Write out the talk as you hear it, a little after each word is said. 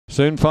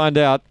Soon find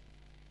out.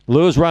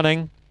 Lures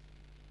running.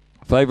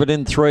 Favourite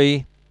in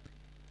 3.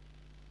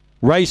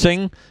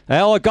 Racing.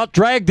 Oh, it got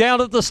dragged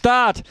down at the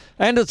start,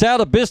 and it's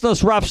out of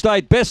business, Rough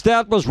State. Best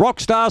out was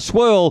Rockstar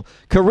Swirl.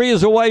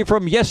 Careers away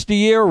from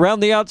Yesteryear around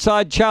the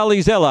outside,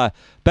 Charlie Zeller.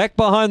 Back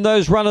behind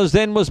those runners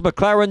then was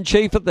McLaren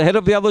Chief at the head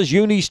of the others,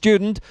 Uni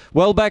Student.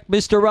 Well back,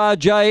 Mr.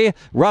 RJ,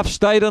 Rough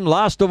State, and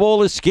last of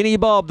all is Skinny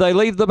Bob. They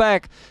leave the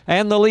back,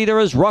 and the leader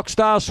is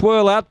Rockstar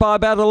Swirl, out by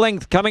about a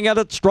length. Coming at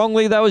it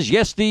strongly, though, is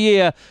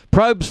Yesteryear.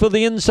 Probes for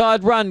the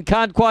inside run,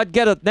 can't quite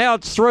get it. Now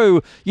it's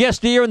through.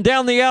 Yesteryear and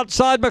down the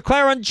outside,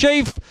 McLaren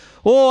Chief.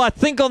 Oh, I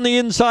think on the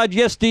inside,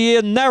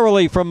 Yesteryear,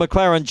 narrowly from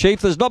McLaren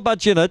Chief. There's not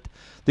much in it.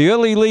 The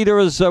early leader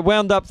has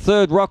wound up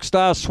third,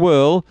 Rockstar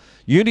Swirl.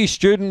 Uni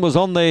Student was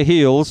on their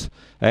heels.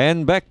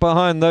 And back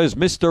behind those,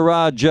 Mr.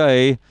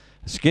 RJ,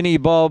 Skinny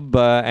Bob,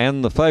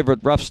 and the favourite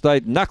Rough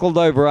State knuckled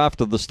over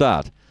after the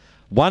start.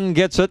 1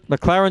 gets it.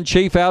 McLaren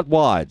Chief out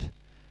wide.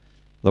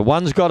 The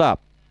 1's got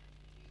up.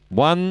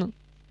 1,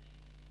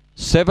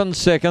 7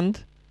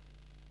 second.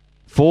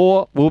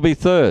 4 will be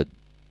third.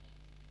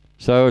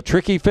 So a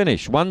tricky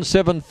finish.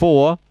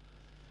 1-7-4.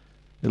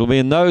 It'll be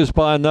a nose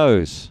by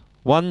nose.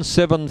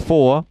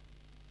 1-7-4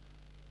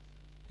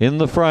 in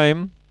the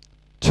frame.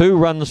 2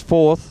 runs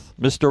fourth,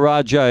 Mr.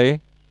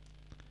 RJ.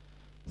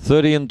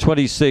 30 and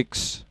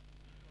 26.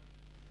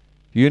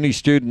 Uni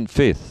Student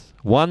fifth.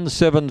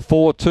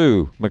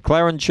 1-7-4-2.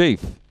 McLaren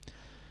Chief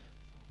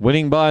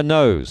winning by a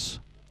nose.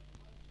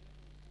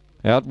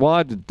 Out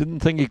wide, didn't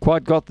think he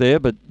quite got there,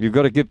 but you've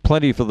got to give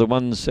plenty for the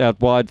ones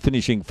out wide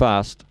finishing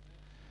fast.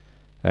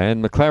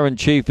 And McLaren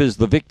Chief is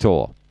the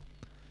victor.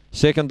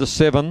 2nd to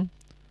 7,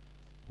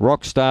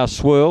 Rockstar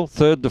Swirl.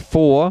 3rd to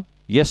 4,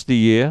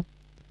 Yesteryear.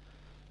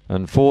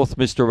 And 4th,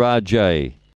 Mr. RJ.